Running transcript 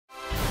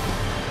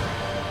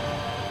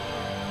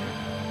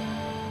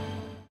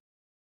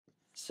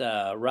It's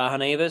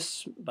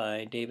Rahanevis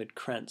by David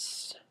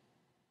Krentz.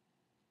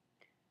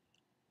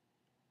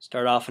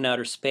 Start off in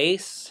outer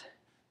space.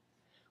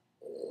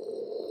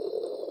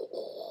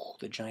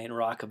 The giant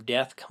rock of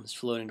death comes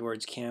floating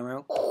towards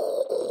camera.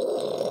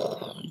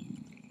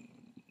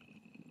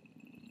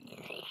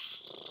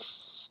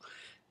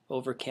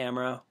 Over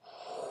camera.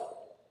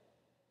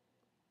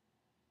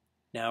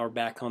 Now we're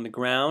back on the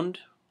ground.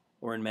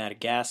 We're in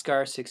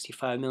Madagascar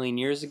 65 million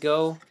years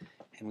ago,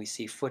 and we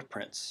see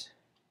footprints.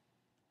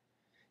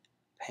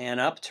 Pan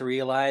up to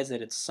realize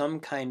that it's some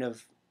kind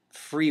of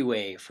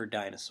freeway for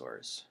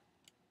dinosaurs.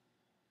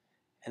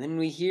 And then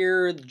we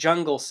hear the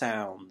jungle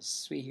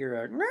sounds. We hear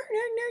a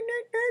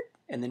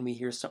and then we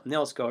hear something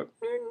else go.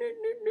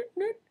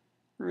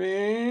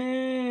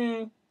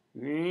 We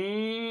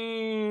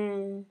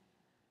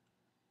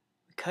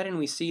cut and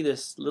we see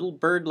this little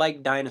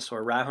bird-like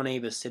dinosaur,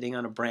 Rahonavis, sitting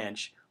on a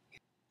branch.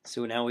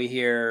 So now we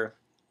hear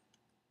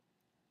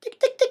tick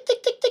tick tick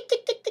tick tick tick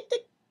tick tick tick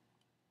tick,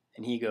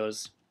 and he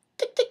goes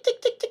tick tick tick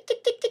tick tick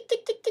tick tick tick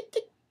tick tick tick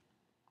tick.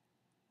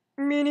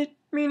 Minute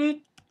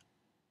minute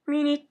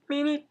minute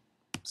minute.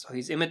 So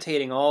he's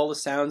imitating all the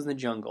sounds in the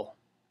jungle.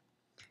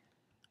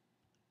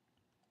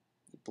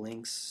 He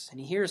blinks and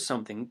he hears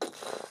something.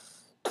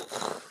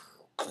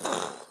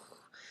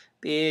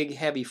 Big,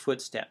 heavy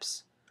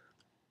footsteps.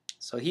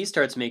 So he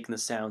starts making the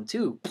sound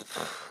too.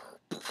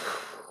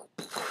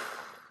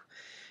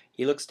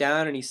 He looks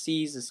down and he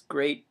sees this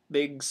great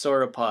big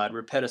sauropod,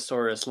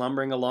 Repetosaurus,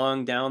 lumbering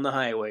along down the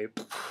highway.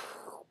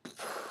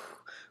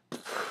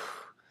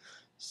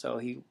 So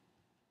he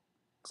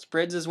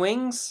spreads his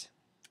wings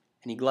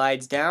and he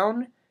glides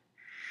down.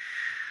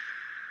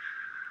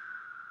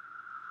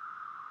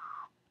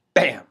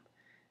 Bam!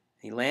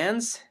 He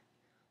lands,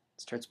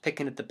 starts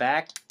picking at the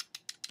back,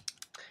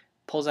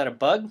 pulls out a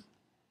bug,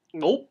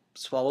 gulp,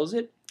 swallows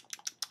it,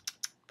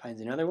 finds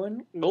another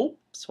one, gulp,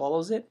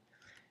 swallows it,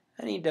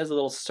 and he does a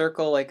little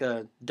circle like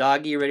a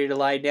doggy ready to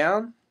lie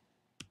down.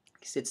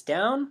 He sits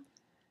down,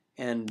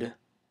 and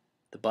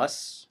the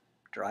bus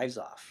drives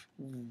off.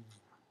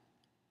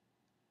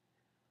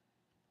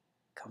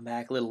 Come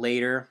back a little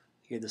later,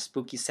 hear the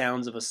spooky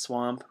sounds of a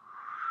swamp.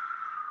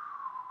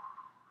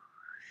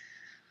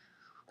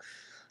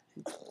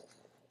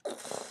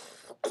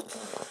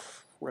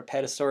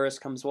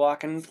 Repetosaurus comes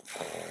walking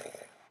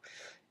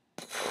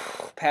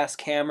past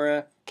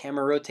camera.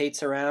 Camera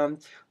rotates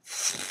around.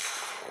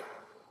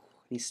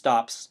 He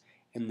stops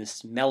in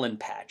this melon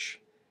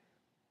patch.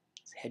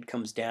 His head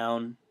comes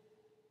down,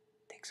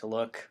 takes a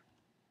look,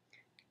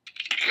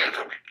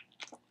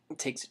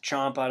 takes a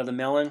chomp out of the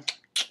melon,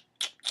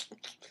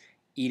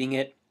 eating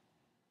it.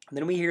 And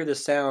then we hear the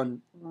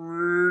sound.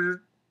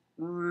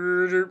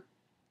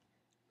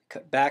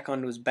 Cut back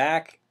onto his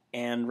back,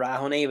 and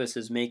Rahonavis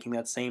is making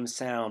that same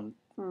sound.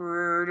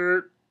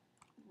 Go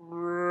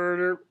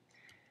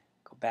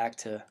back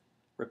to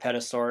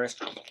Repetosaurus,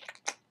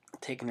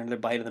 take another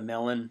bite of the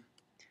melon.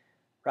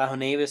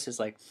 Rahonavis is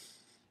like,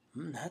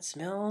 that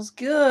smells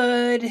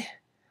good.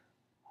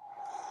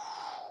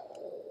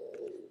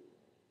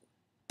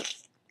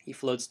 He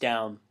floats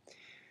down,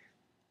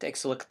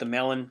 takes a look at the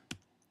melon.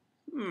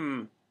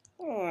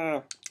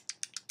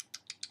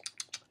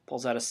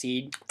 Pulls out a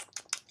seed.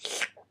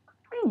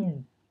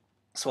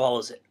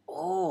 Swallows it.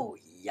 Oh,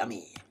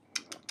 yummy.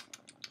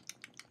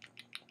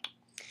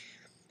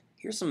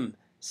 Here's some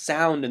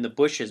sound in the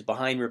bushes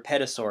behind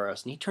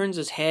Repetosaurus, and he turns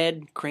his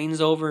head,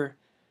 cranes over,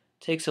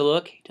 takes a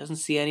look. He doesn't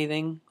see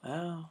anything.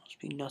 Oh, must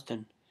be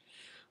nothing.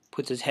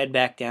 Puts his head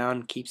back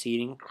down, keeps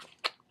eating.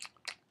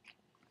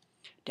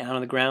 Down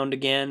on the ground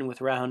again with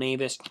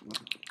Rahonavis.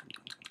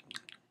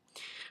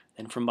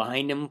 Then from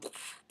behind him,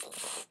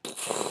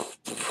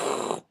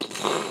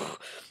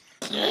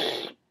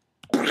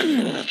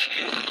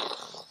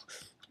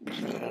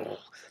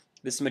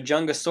 this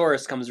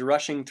Majungasaurus comes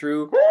rushing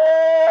through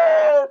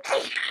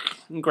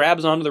and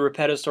grabs onto the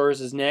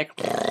Repetosaurus' neck,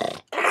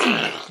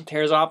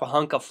 tears off a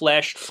hunk of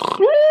flesh,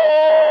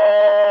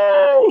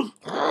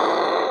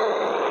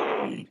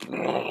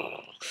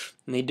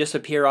 and they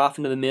disappear off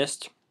into the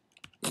mist.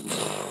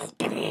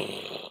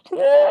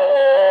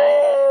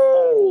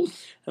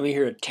 And we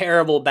hear a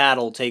terrible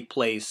battle take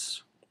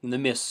place in the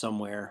mist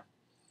somewhere.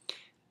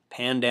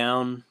 Pan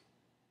down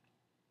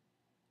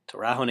to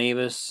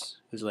Rahonavis,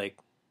 who's like,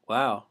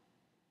 wow,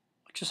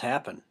 what just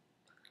happened?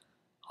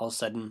 All of a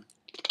sudden,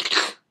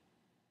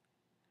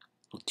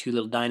 two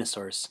little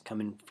dinosaurs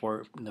come in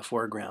the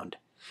foreground.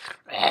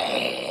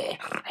 They're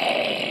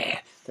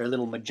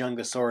little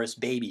Majungasaurus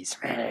babies.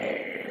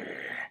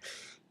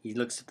 He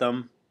looks at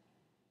them.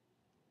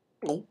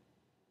 Oh.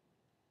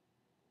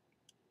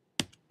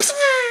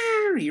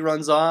 He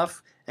runs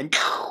off, and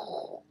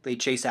they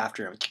chase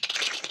after him.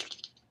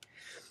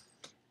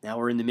 Now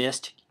we're in the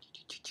mist.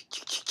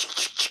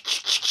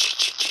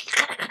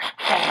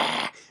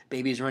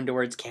 Babies run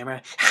towards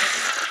camera.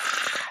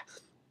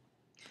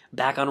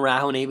 Back on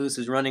Rahonavis,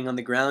 who's running on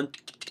the ground.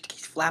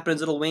 He's flapping his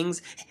little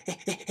wings,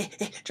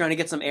 trying to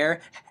get some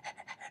air.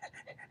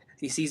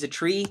 He sees a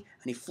tree,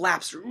 and he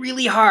flaps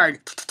really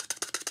hard.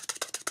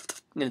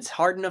 and it's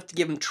hard enough to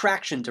give him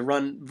traction to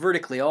run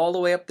vertically all the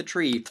way up the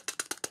tree.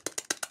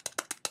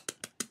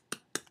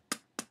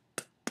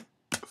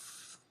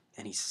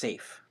 And he's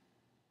safe.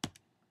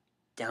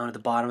 Down at the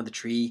bottom of the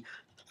tree,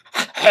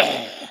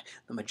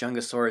 the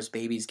Majungasaurus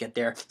babies get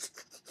there,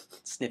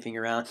 sniffing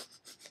around.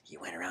 You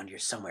went around here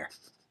somewhere.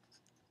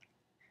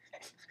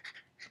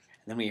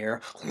 And then we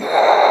hear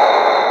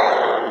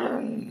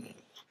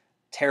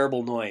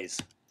terrible noise.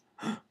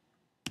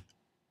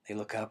 They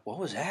look up. What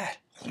was that?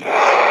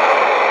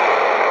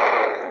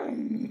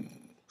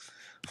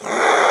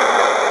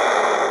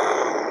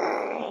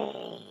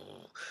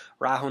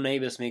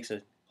 Rahonabis makes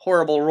a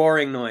horrible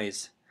roaring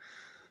noise.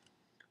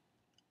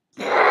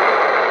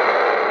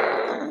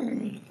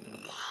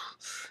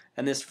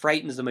 And this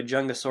frightens the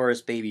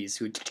Majungasaurus babies,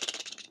 who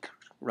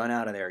run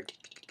out of there.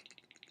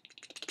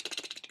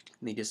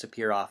 And they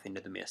disappear off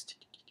into the mist.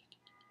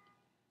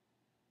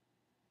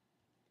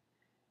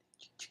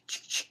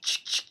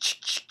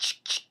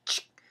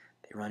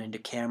 They run into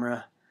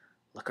camera,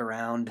 look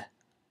around,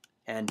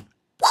 and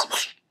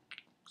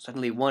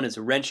suddenly one is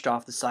wrenched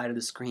off the side of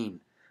the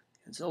screen.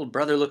 His little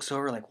brother looks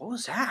over like, what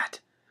was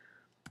that?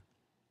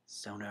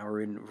 So now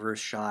we're in reverse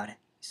shot.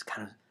 He's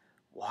kind of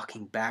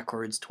walking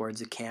backwards towards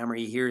the camera.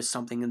 He hears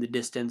something in the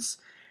distance,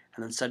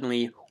 and then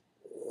suddenly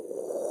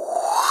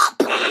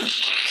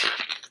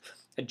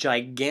a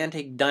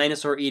gigantic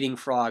dinosaur-eating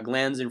frog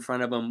lands in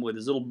front of him with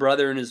his little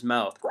brother in his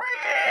mouth.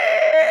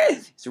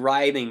 He's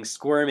writhing,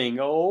 squirming.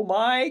 Oh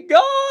my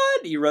God!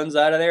 He runs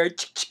out of there.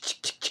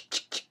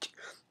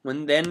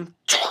 And then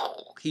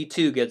he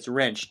too gets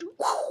wrenched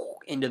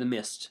into the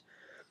mist.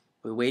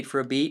 We wait for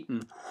a beat,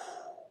 and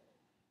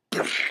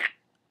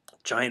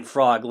giant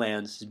frog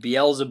lands. It's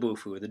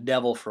Beelzebufu, the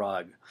devil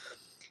frog.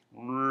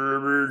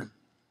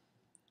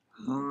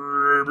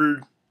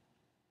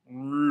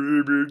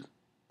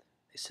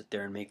 They sit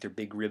there and make their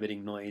big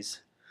ribbiting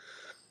noise.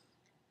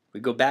 We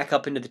go back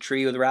up into the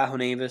tree with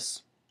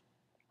Rahonabis,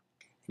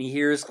 and he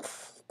hears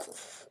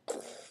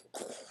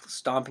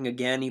stomping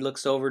again. He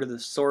looks over to the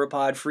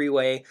sauropod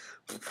freeway.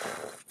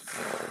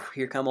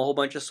 Here come a whole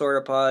bunch of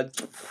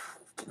sauropods.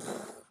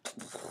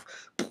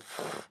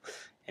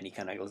 And he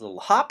kind of goes a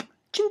little hop,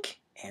 chink,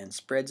 and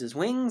spreads his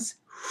wings.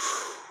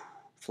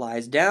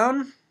 Flies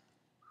down.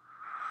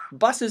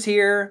 Bus is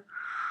here.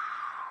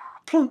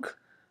 Plunk.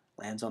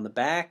 Lands on the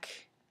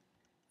back.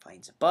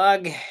 Finds a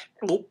bug.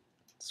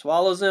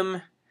 Swallows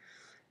him.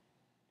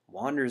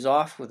 Wanders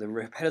off with a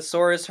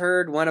Repetosaurus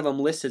herd. One of them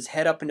lifts its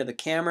head up into the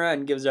camera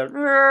and gives a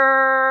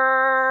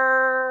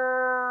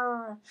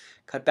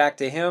cut back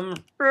to him.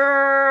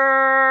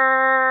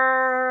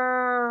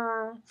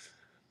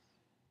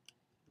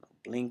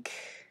 Blink.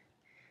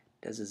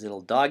 Does his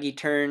little doggy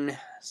turn.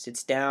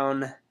 Sits down.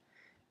 The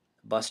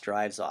bus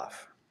drives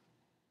off.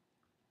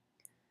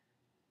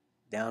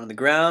 Down on the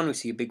ground, we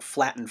see a big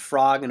flattened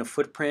frog and a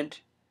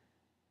footprint.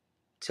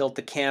 Tilt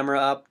the camera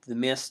up, the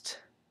mist,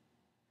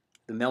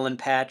 the melon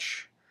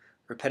patch,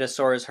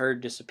 Repetosaurus herd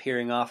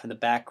disappearing off in the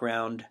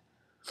background.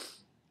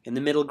 In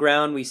the middle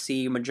ground, we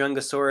see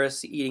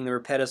Majungasaurus eating the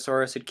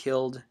Repetosaurus it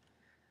killed.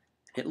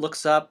 It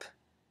looks up,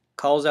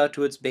 calls out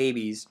to its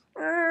babies,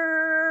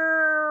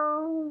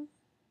 and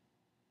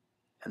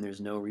there's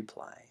no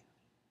reply.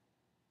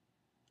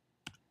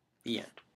 The end.